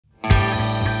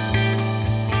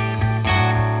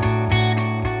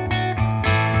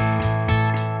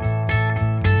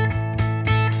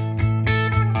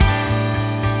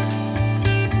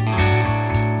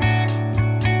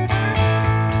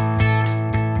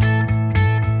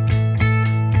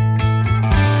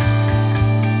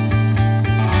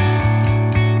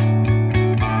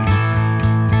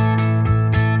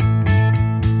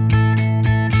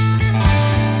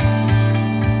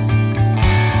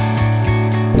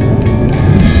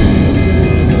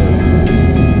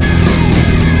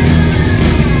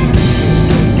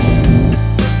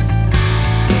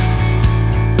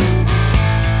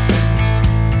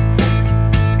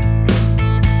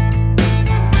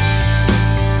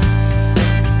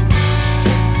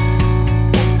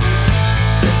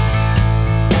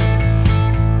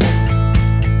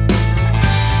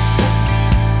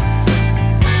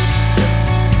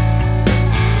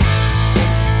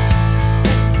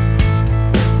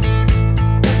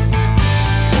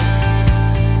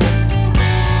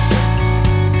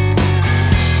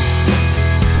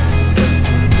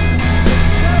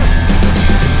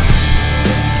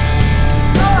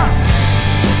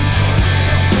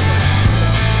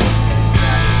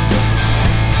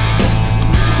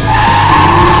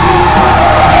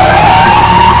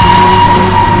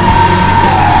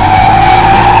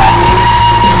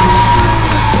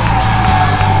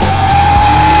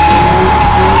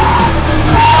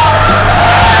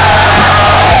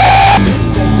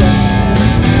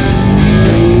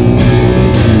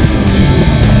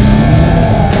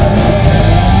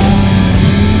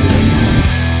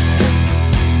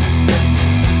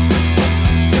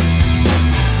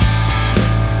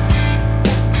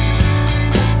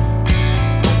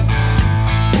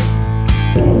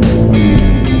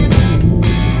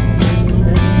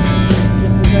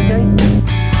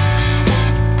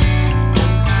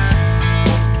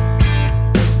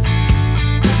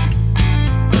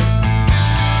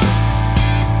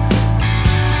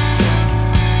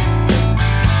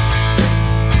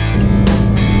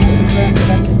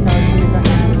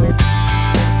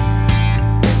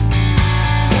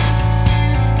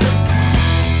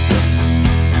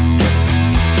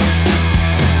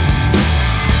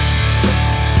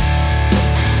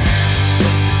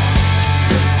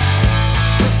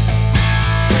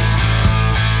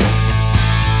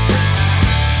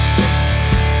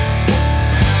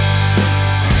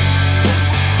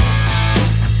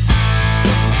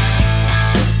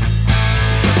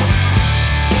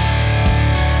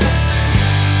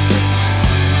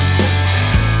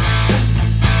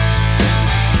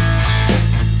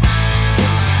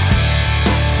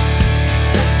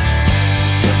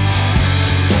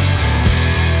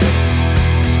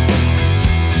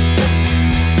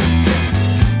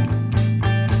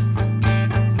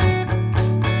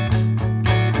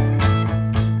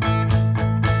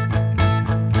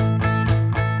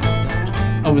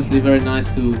obviously very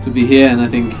nice to be here, and I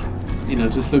think, you know,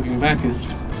 just looking back is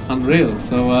unreal.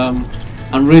 So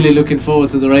I'm really looking forward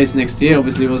to the race next year.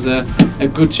 Obviously, it was a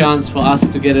good chance for us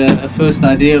to get a first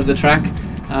idea of the track.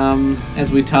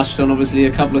 As we touched on, obviously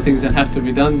a couple of things that have to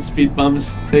be done, speed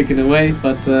bumps taken away,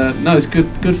 but no, it's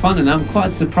good fun, and I'm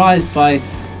quite surprised by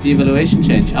the evaluation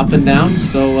change, up and down.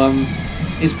 So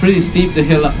it's pretty steep, the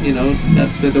hill, you know,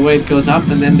 the way it goes up,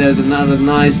 and then there's another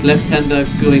nice left-hander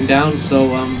going down,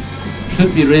 so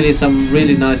should be really some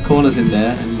really nice corners in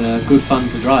there, and good fun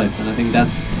to drive. And I think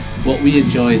that's what we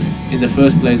enjoy in the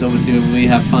first place, obviously, when we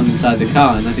have fun inside the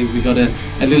car. And I think we got a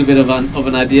little bit of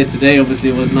an idea today. Obviously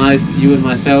it was nice, you and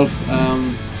myself,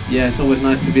 yeah, it's always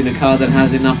nice to be in a car that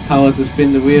has enough power to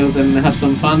spin the wheels and have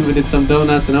some fun. We did some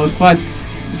donuts, and I was quite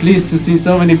pleased to see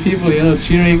so many people, you know,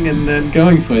 cheering and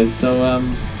going for it. So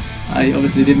I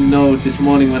obviously didn't know this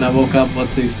morning when I woke up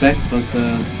what to expect, but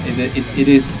it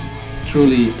is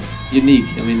truly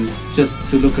unique. I mean, just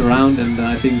to look around, and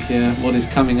I think what is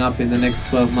coming up in the next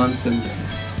 12 months, and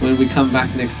when we come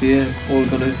back next year,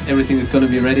 everything is gonna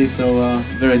be ready. So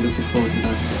very looking forward to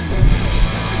that.